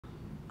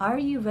Are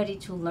you ready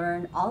to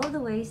learn all of the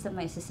ways that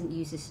my assistant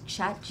uses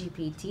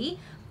ChatGPT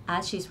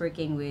as she's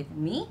working with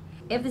me?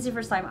 If this is your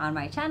first time on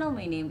my channel,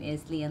 my name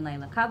is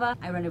Lacaba.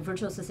 I run a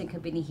virtual assistant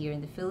company here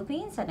in the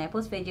Philippines, and I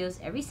post videos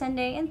every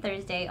Sunday and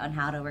Thursday on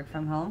how to work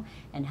from home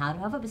and how to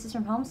have a business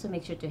from home. So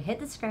make sure to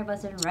hit the subscribe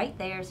button right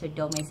there so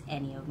don't miss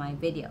any of my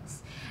videos.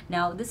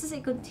 Now, this is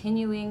a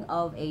continuing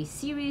of a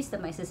series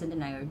that my assistant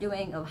and I are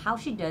doing of how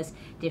she does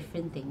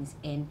different things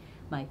in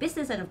my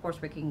business and of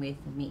course working with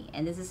me.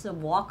 And this is a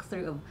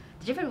walkthrough of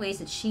the different ways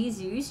that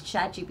she's used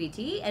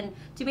ChatGPT, and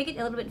to make it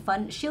a little bit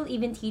fun, she'll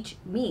even teach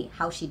me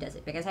how she does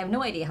it because I have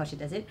no idea how she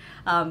does it.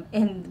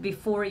 And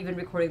before even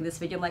recording this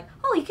video, I'm like,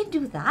 oh, you can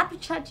do that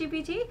with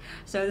ChatGPT.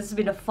 So this has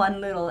been a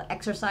fun little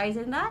exercise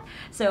in that.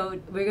 So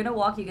we're gonna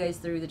walk you guys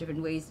through the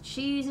different ways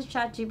she uses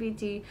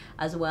ChatGPT,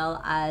 as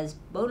well as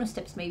bonus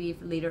tips maybe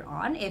later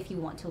on if you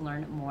want to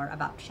learn more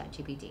about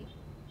ChatGPT.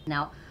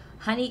 Now,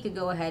 Honey could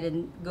go ahead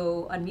and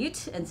go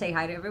unmute and say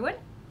hi to everyone.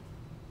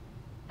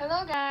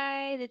 Hello,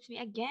 guys. It's me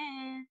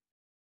again.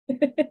 All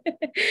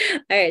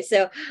right,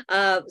 so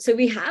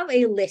we have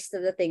a list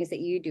of the things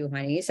that you do,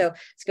 Honey. So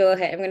let's go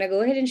ahead. I'm gonna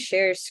go ahead and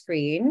share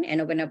screen and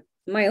open up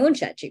my own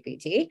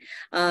ChatGPT.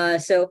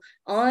 So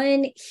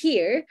on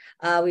here,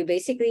 we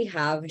basically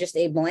have just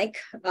a blank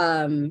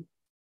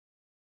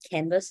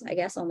canvas, I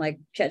guess, on like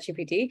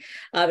ChatGPT.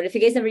 But if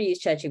you guys never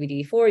used ChatGPT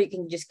before, you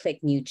can just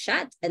click new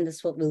chat, and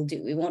that's what we'll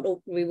do.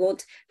 We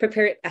won't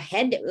prepare it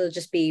ahead. We'll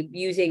just be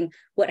using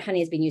what Honey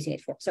has been using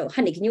it for. So,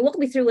 Honey, can you walk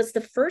me through what's the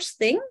first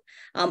thing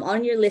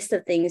on your list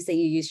of things that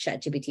you use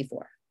ChatGPT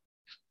for?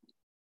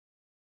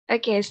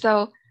 Okay,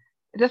 so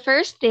the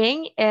first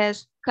thing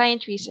is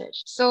client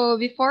research. So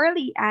before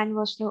Leanne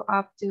will show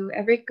up to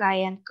every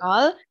client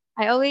call,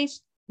 I always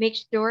make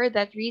sure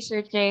that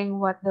researching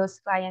what those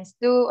clients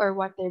do or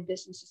what their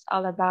business is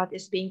all about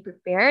is being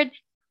prepared.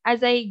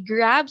 As I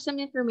grab some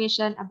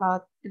information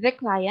about the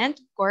client,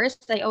 of course,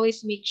 I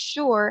always make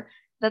sure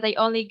that I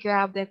only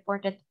grab the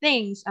important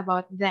things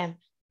about them.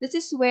 This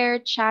is where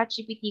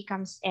ChatGPT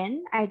comes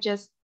in. I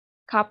just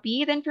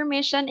copy the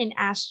information and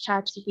ask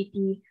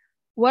ChatGPT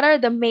what are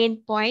the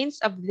main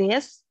points of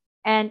this,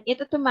 and it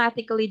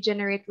automatically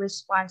generates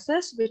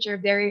responses which are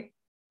very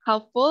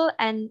helpful,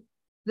 and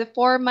the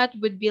format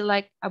would be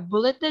like a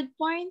bulleted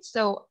point.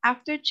 So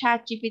after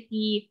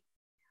ChatGPT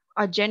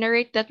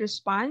generate that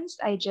response,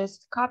 I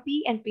just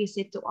copy and paste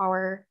it to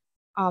our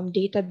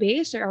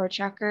database or our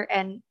tracker,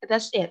 and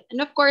that's it.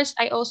 And of course,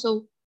 I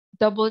also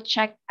double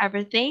check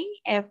everything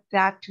if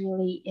that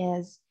really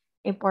is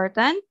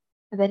important.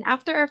 And then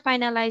after I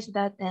finalize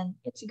that, then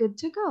it's good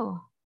to go.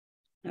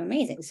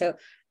 Amazing. So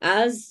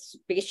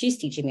because she's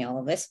teaching me all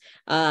of this,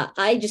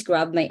 I just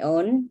grabbed my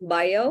own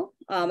bio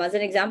as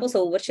an example.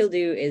 So what she'll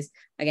do is,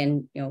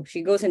 again,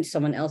 she goes into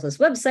someone else's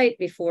website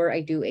before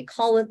I do a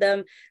call with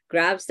them,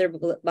 grabs their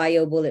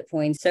bio bullet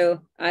points.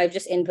 So I've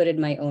just inputted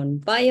my own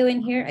bio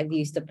in here. I've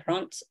used the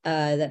prompt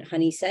that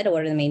Honey said,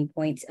 what are the main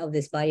points of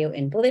this bio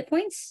in bullet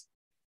points?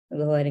 I'll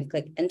go ahead and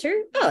click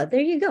enter. Oh, there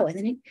you go.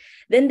 And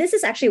then this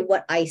is actually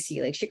what I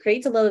see. Like, she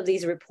creates a lot of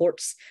these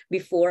reports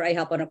before I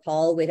hop on a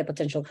call with a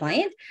potential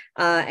client.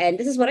 And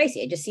this is what I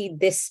see. I just see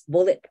this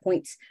bullet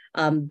points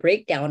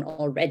breakdown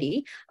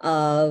already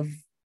of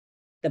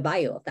the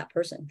bio of that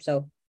person.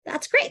 So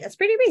that's great. That's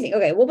pretty amazing.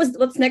 Okay,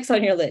 what's next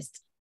on your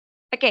list?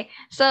 Okay,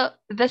 so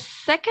the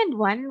second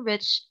one,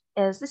 which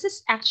is this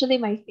is actually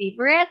my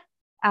favorite,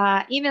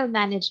 email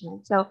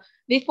management. So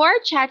before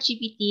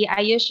ChatGPT,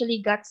 I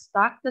usually got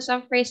stuck to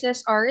some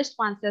phrases or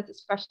responses,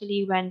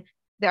 especially when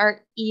there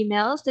are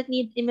emails that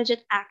need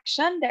immediate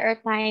action. There are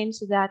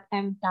times that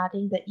I'm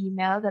dotting the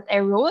email that I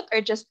wrote or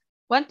just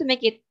want to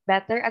make it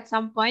better at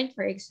some point.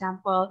 For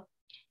example,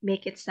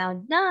 make it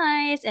sound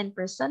nice and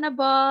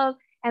personable.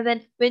 And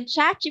then when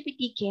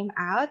ChatGPT came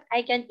out,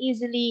 I can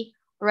easily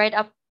write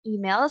up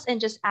emails and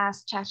just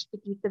ask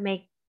ChatGPT to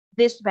make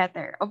this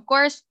better. Of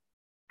course,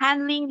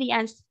 handling the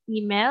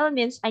email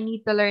means I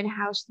need to learn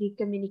how she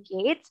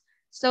communicates.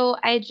 So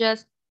I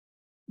just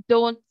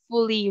don't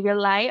fully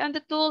rely on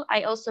the tool.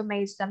 I also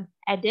made some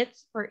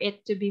edits for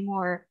it to be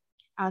more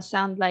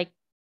sound like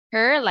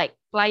her. Like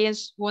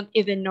clients won't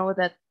even know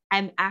that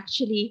I'm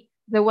actually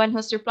the one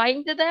who's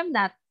replying to them,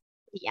 not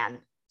Leanne.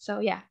 So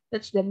yeah,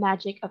 that's the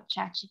magic of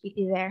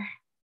ChatGPT there.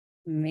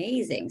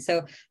 Amazing.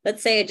 So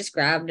let's say I just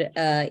grabbed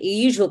a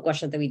usual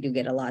question that we do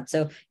get a lot.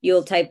 So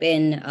you'll type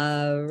in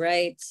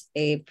write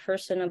a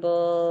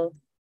personable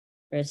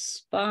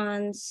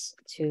response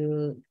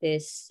to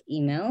this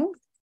email.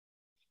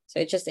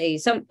 So it's just I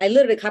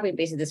literally copy and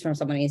pasted this from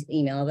someone's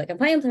email. Like, I'm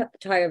planning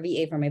to hire a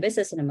VA for my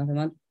business in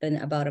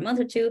about a month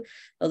or two.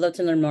 I'd love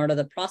to learn more of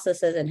the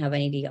processes and have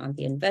an idea on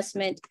the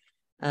investment.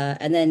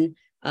 And then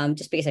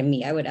just because I'm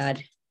me, I would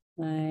add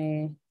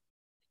my.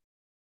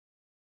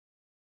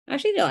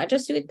 Actually, no, I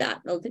just do it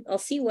that. I'll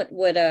see what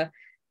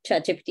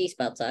ChatGPT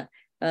spells out.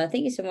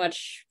 Thank you so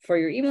much for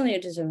your email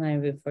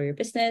and for your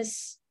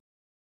business.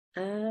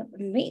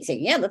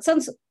 Amazing. Yeah, that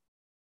sounds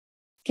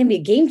can be a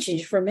game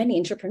changer for many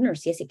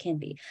entrepreneurs. Yes, it can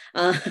be.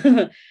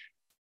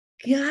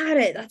 Got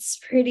it. That's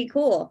pretty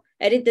cool.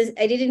 I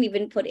didn't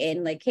even put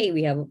in like, hey,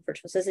 we have a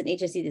virtual assistant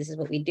agency. This is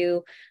what we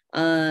do.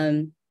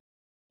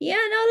 Yeah,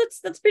 no,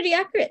 that's pretty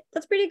accurate.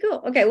 That's pretty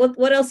cool. Okay,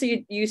 what else do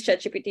you use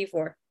ChatGPT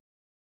for?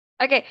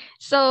 Okay,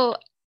 so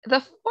the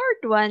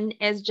fourth one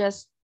is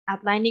just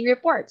outlining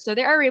reports. So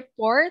there are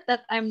reports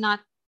that I'm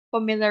not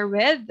familiar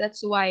with.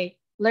 That's why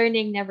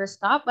learning never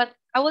stop. But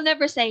I will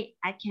never say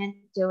I can't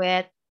do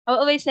it. I will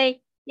always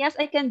say, yes,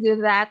 I can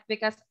do that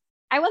because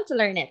I want to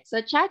learn it.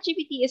 So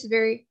ChatGPT is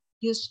very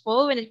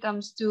useful when it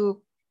comes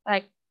to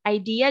like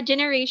idea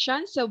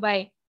generation. So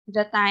by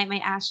the time I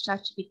asked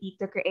ChatGPT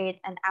to create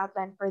an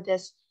outline for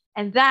this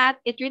and that,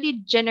 it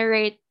really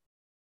generates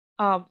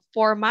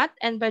format,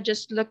 and by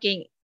just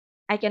looking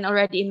I can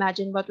already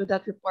imagine what would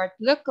that report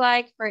look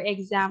like. For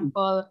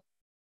example,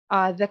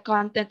 the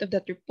content of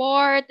that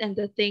report and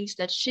the things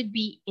that should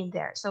be in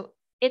there. So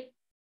it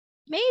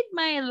made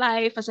my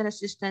life as an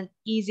assistant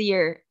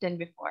easier than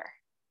before.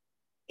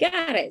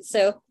 Got it.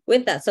 So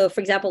with that, so for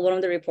example, one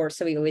of the reports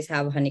that we always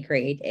have Honey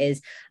create is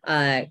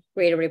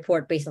create a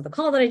report based on the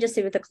call that I just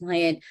did with the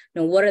client.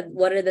 You know, what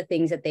are the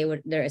things that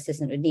their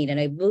assistant would need, and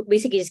I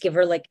basically just give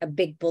her like a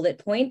big bullet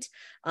point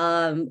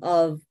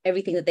of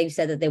everything that they've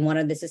said that they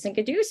wanted the assistant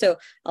to do. So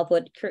I'll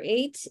put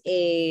create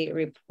a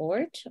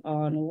report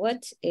on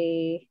what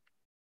a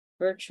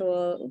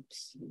virtual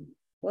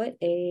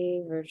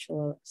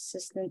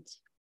assistant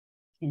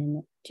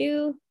can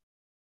do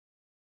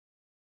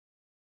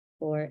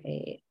for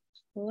a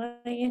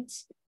client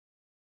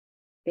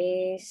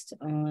based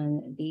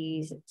on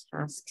these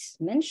tasks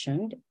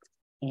mentioned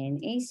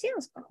in a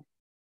sales call.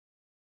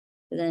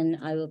 Then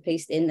I will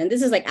paste in, and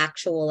this is like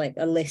actual, like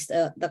a list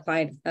the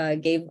client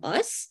gave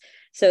us.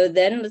 So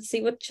then let's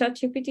see what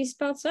ChatGPT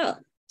spouts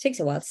out.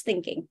 Takes a while. It's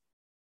thinking.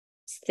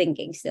 It's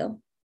thinking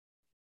still.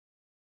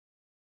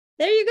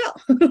 There you go.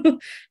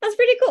 That's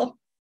pretty cool.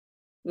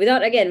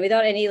 Without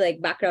any like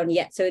background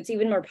yet. So it's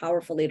even more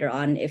powerful later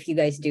on if you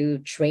guys do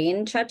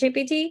train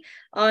ChatGPT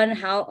on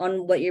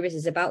what your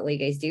business is about, what you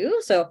guys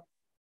do. So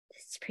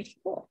it's pretty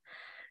cool.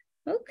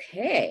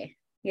 Okay.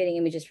 Getting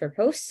images for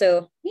posts.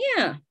 So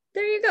yeah,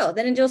 there you go.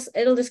 Then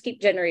it'll just keep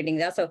generating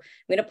that. So I'm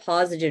gonna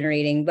pause the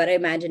generating, but I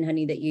imagine,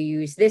 Honey, that you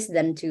use this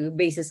then to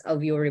basis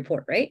of your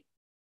report, right?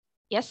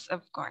 Yes,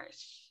 of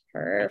course.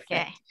 Perfect.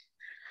 Okay.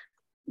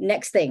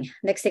 Next thing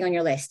on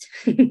your list.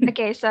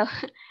 Okay, so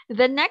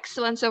the next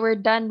one, so we're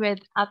done with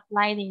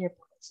outlining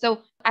reports.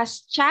 So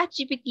as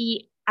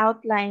ChatGPT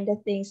outlined the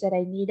things that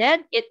I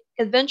needed, it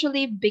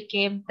eventually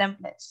became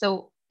templates.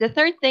 So the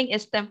third thing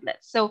is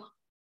templates. So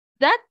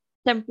that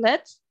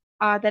templates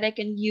that I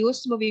can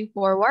use moving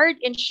forward.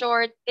 In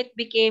short, it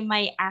became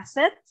my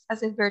assets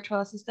as a virtual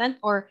assistant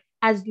or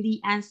as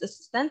Leanne's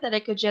assistant that I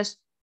could just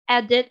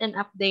edit and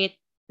update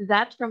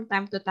that from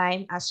time to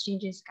time as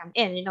changes come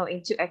in. You know,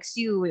 into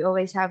XU, we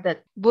always have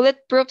that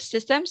bulletproof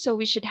system, so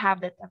we should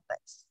have the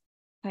templates.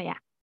 So yeah.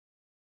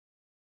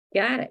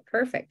 Got it.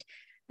 Perfect.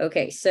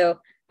 Okay, so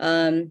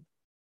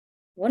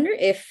wonder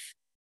if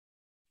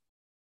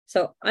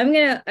so I'm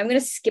gonna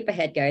skip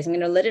ahead, guys. I'm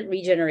gonna let it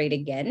regenerate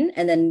again,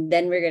 and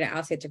then we're gonna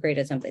ask it to create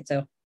a template.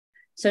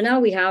 So now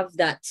we have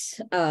that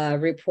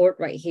report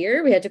right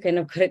here. We had to kind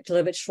of cut it a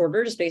little bit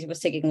shorter just because it was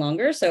taking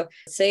longer. So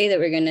say that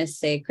we're going to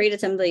say create a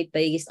template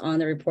based on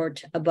the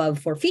report above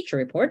for feature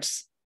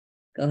reports.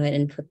 Go ahead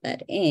and put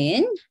that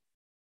in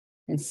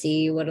and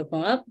see what'll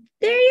come up.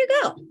 There you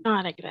go. Oh,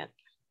 I like that.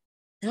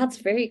 That's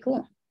very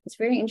cool. It's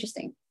very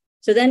interesting.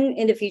 So then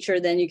in the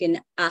future, then you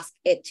can ask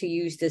it to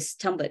use this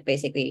template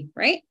basically,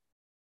 right?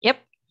 Yep.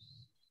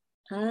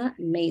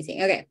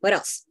 Amazing. Okay, what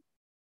else?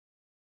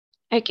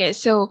 Okay,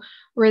 so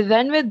we're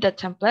done with the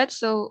template.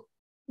 So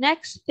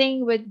next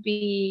thing would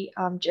be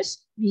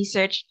just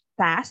research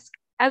task.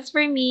 As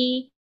for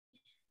me,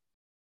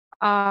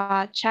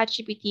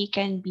 ChatGPT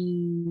can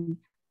be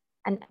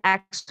an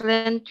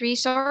excellent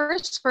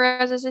resource for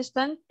us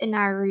assistant in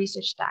our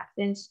research task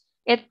since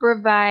it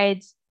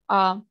provides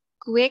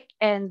quick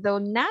and though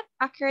not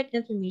accurate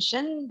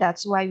information.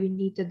 That's why we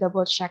need to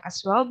double check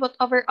as well. But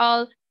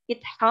overall,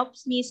 it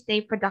helps me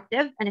stay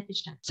productive and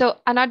efficient. So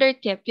another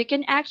tip, you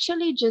can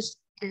actually just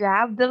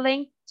grab the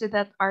link to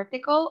that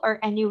article or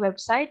any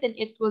website and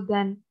it will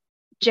then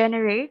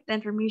generate the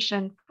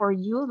information for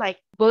you, like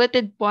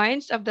bulleted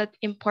points of that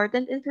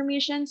important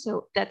information.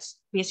 So that's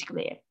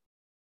basically it.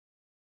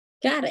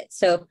 Got it.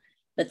 So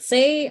let's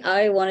say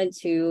I wanted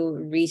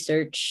to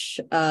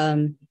research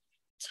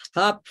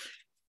top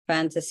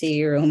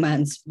fantasy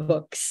romance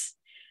books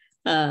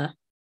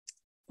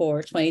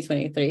for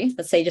 2023.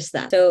 Let's say just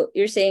that. So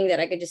you're saying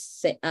that I could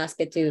just ask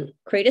it to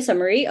create a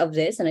summary of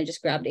this, and I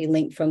just grabbed a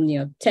link from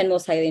 10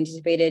 most highly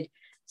anticipated,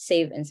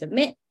 save and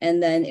submit,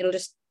 and then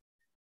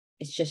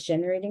it's just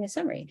generating a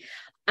summary.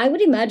 I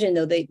would imagine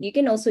though that you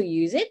can also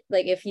use it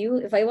like if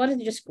I wanted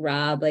to just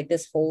grab like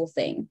this whole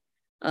thing,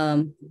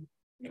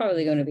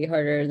 probably going to be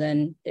harder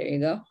than there you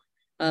go.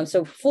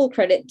 So full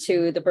credit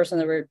to the person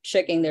that we're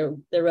checking their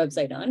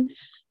website on.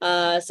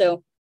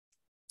 So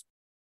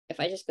if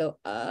I just go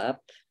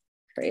up,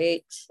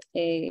 create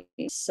a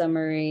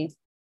summary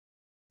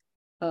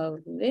of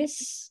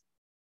this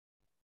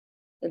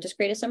It'll just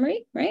create a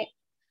summary, right?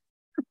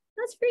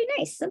 That's very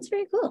nice. That's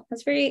very cool.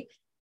 That's very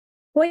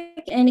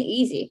quick and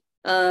easy.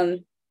 There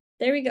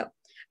we go.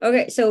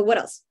 Okay, so what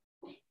else?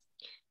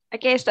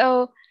 Okay,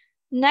 so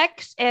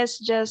next is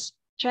just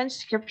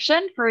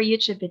transcription for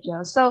YouTube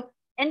videos. So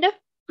in the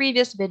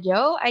previous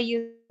video, I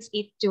used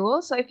a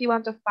tool. So if you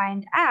want to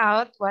find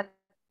out what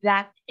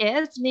that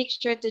is, make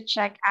sure to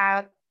check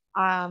out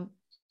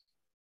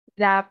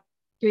the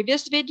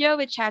previous video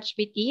with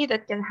ChatGPT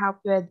that can help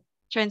with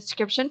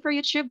transcription for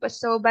YouTube.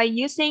 So by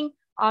using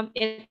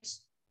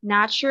its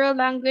natural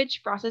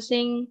language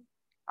processing,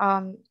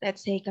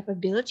 let's say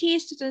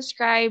capabilities to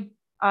transcribe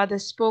the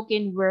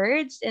spoken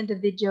words in the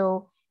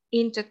video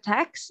into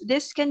text,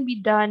 this can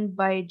be done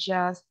by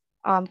just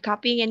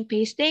copying and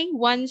pasting.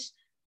 Once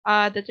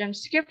the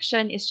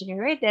transcription is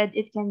generated,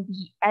 it can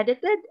be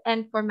edited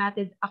and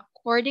formatted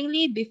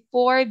accordingly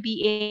before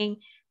being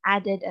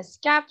added as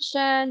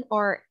caption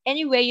or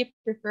any way you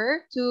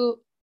prefer to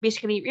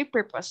basically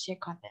repurpose your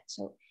content.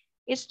 So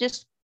it's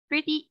just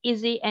pretty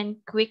easy and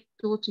quick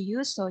tool to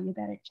use. So you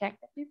better check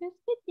the previous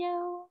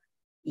video.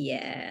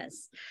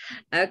 Yes.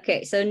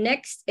 Okay. So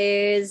next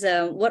is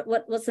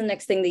what's the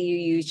next thing that you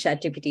use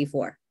ChatGPT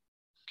for?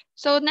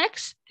 So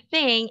next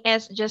thing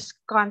is just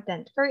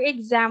content. For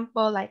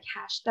example, like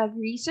hashtag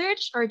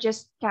research or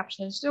just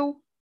captions.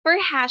 So for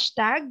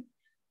hashtag,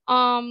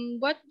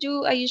 what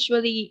do I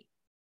usually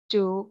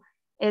do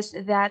is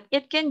that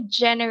it can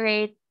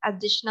generate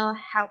additional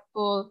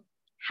helpful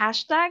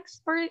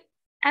hashtags for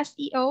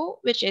SEO,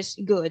 which is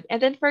good.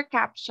 And then for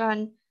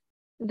caption,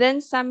 then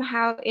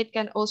somehow it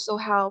can also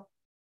help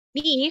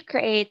me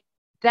create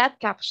that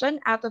caption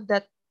out of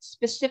that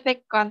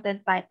specific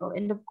content title.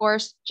 And of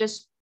course,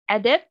 just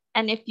edit.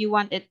 And if you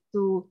want it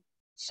to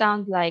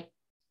sound like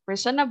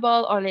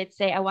personable, or let's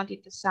say I want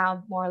it to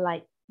sound more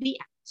like the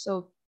app.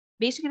 So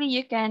basically,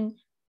 you can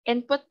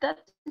input that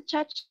to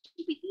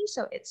ChatGPT.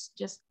 So it's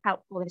just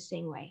helpful in the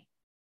same way.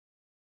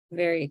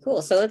 Very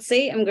cool. So let's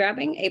say I'm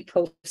grabbing a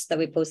post that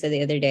we posted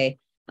the other day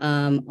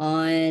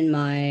on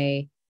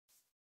my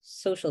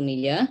social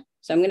media.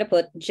 So I'm going to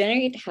put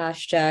generate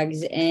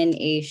hashtags and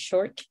a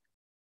short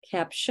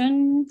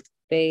caption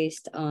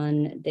based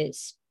on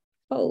this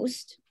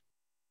post.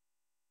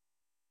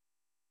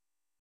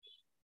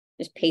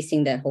 Just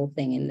pasting that whole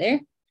thing in there.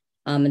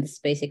 And this is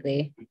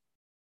basically,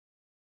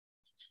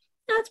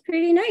 that's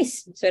pretty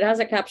nice. So it has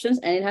the captions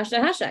and it has the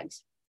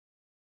hashtags.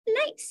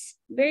 Nice.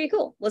 Very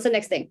cool. What's the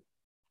next thing?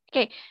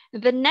 Okay.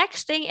 The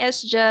next thing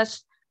is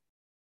just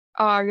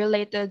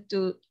related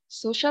to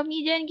social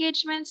media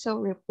engagement. So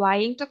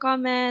replying to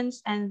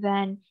comments and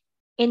then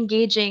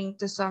engaging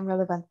to some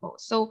relevant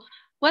posts. So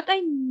what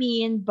I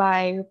mean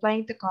by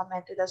replying to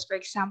comment is, for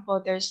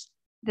example, there's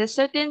this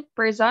certain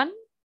person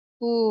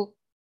who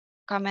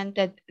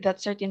commented that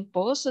certain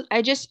post. So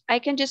I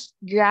can just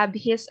grab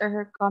his or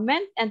her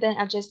comment and then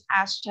I'll just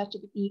ask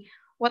ChatGPT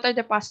what are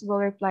the possible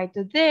reply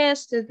to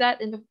this, to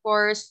that, and of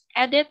course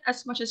edit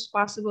as much as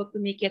possible to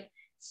make it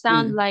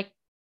sound like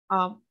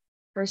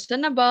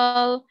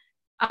personable.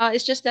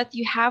 It's just that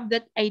you have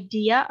that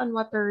idea on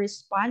what to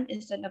respond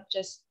instead of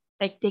just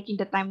like taking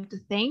the time to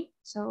think.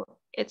 So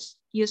it's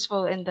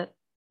useful in the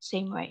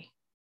same way.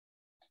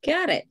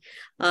 Got it.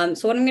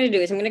 So what I'm going to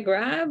do is I'm going to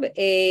grab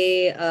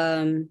a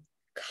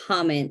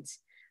comment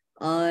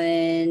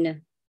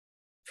on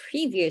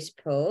previous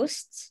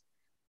posts.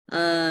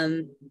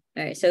 All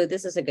right, so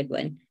this is a good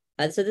one.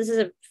 So this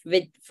is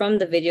from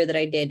the video that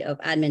I did of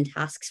admin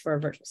tasks for a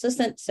virtual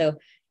assistant. So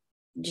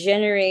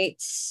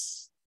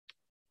generates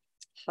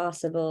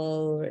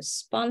possible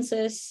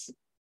responses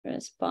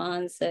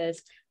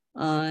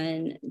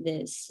on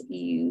this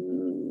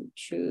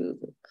YouTube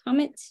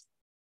comment.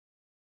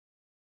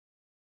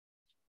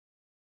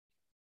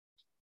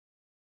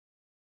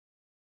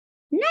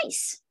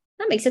 Nice.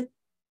 That makes it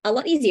a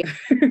lot easier.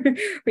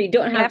 You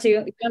don't have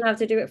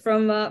to do it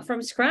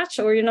from scratch,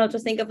 or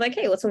just think of like,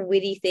 hey, what's a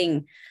witty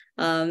thing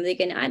they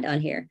can add on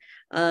here.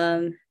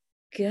 Got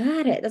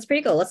it. That's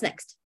pretty cool. What's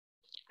next?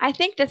 I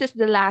think this is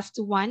the last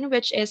one,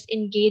 which is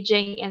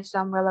engaging in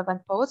some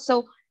relevant posts.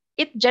 So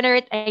it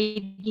generates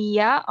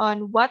idea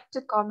on what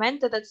to comment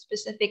to that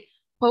specific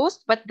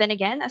post. But then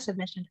again, as I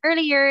mentioned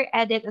earlier,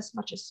 edit as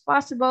much as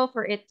possible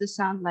for it to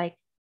sound like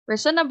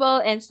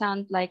personable and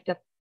sound like the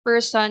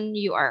person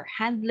you are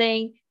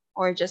handling,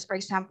 or just, for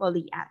example,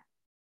 the ad,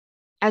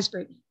 as per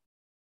me.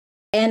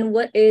 And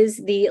what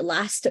is the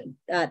last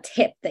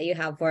tip that you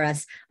have for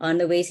us on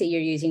the ways that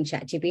you're using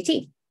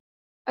ChatGPT?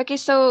 Okay,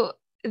 so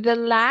the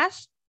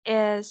last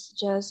is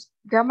just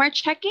grammar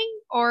checking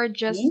or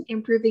just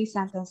improving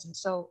sentences.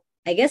 So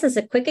I guess as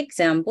a quick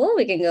example,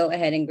 we can go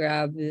ahead and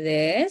grab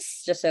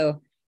this just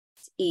so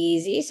it's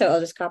easy. So I'll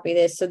just copy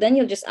this. So then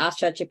you'll just ask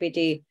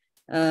ChatGPT,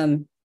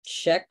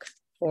 check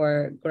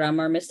for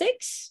grammar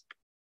mistakes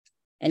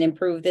and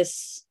improve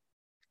this,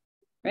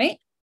 right?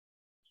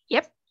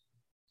 Yep.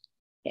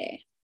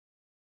 Okay.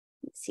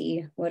 Let's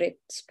see what it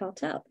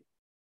spelled out.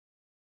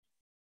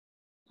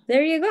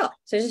 There you go.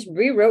 So I just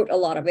rewrote a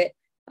lot of it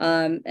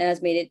and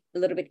has made it a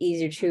little bit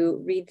easier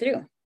to read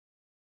through.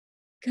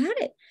 Got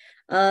it.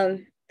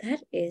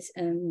 That is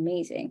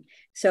amazing.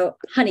 So,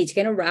 honey, to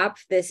kind of wrap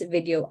this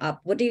video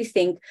up, what do you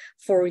think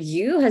for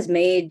you has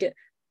made,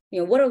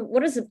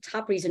 what is the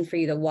top reason for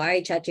you that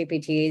why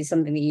ChatGPT is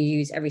something that you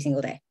use every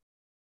single day?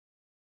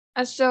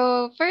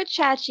 So for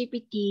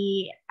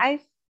ChatGPT, I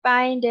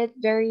find it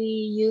very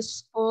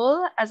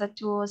useful as a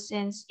tool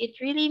since it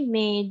really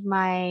made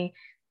my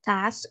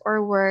tasks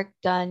or work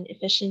done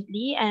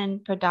efficiently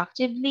and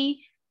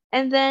productively.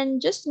 And then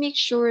just make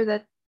sure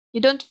that you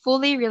don't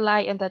fully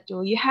rely on the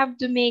tool. You have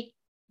to make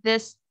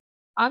this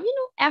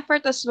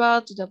effort as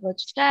well to double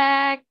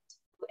check,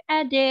 to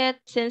edit,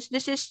 since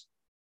this is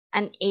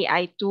an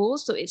AI tool,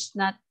 so it's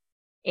not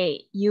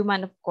a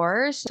human, of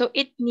course. So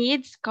it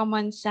needs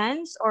common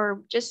sense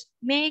or just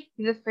make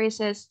the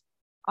phrases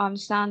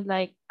sound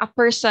like a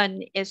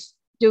person is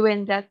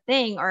doing that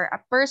thing or a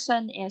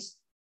person is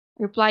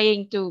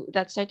replying to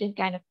that certain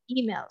kind of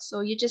email.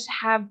 So you just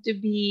have to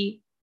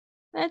be,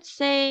 let's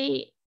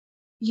say,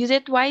 use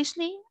it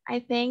wisely, I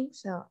think.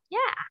 So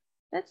yeah,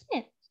 that's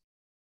it.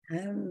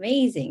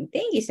 Amazing.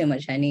 Thank you so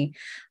much, honey.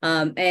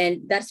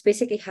 And that's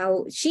basically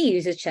how she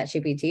uses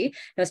ChatGPT.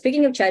 Now,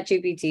 speaking of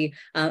ChatGPT,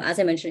 as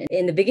I mentioned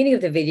in the beginning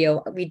of the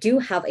video, we do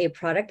have a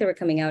product that we're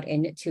coming out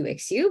in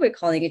 2XU. We're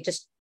calling it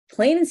just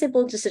plain and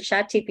simple, just a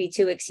ChatGPT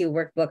 2XU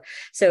workbook.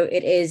 So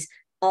it is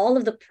all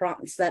of the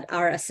prompts that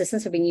our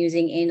assistants have been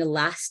using in the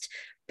last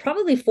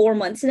probably 4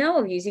 months now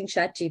of using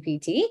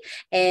ChatGPT,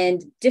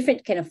 and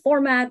different kind of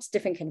formats,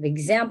 different kind of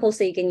examples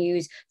that you can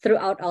use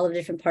throughout all of the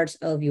different parts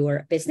of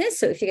your business.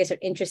 So if you guys are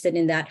interested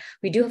in that,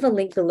 we do have a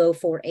link below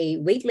for a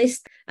wait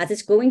list as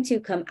it's going to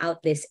come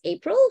out this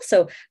April.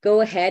 So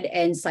go ahead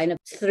and sign up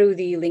through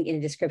the link in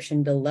the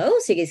description below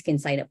so you guys can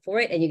sign up for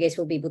it, and you guys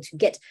will be able to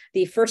get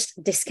the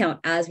first discount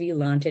as we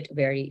launch it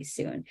very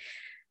soon.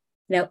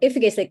 Now, if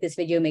you guys like this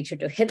video, make sure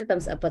to hit the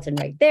thumbs up button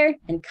right there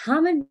and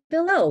comment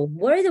below.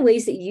 What are the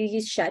ways that you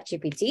use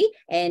ChatGPT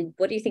and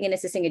what do you think an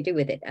assistant can do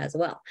with it as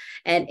well?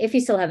 And if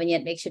you still haven't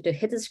yet, make sure to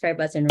hit the subscribe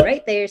button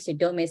right there so you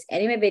don't miss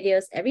any of my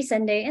videos every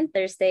Sunday and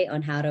Thursday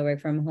on how to work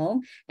from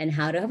home and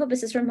how to have a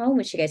business from home,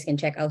 which you guys can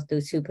check out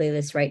those two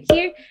playlists right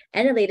here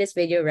and the latest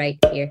video right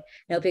here.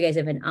 I hope you guys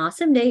have an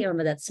awesome day.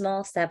 Remember that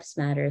small steps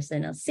matters,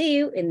 and I'll see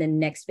you in the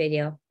next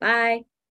video. Bye.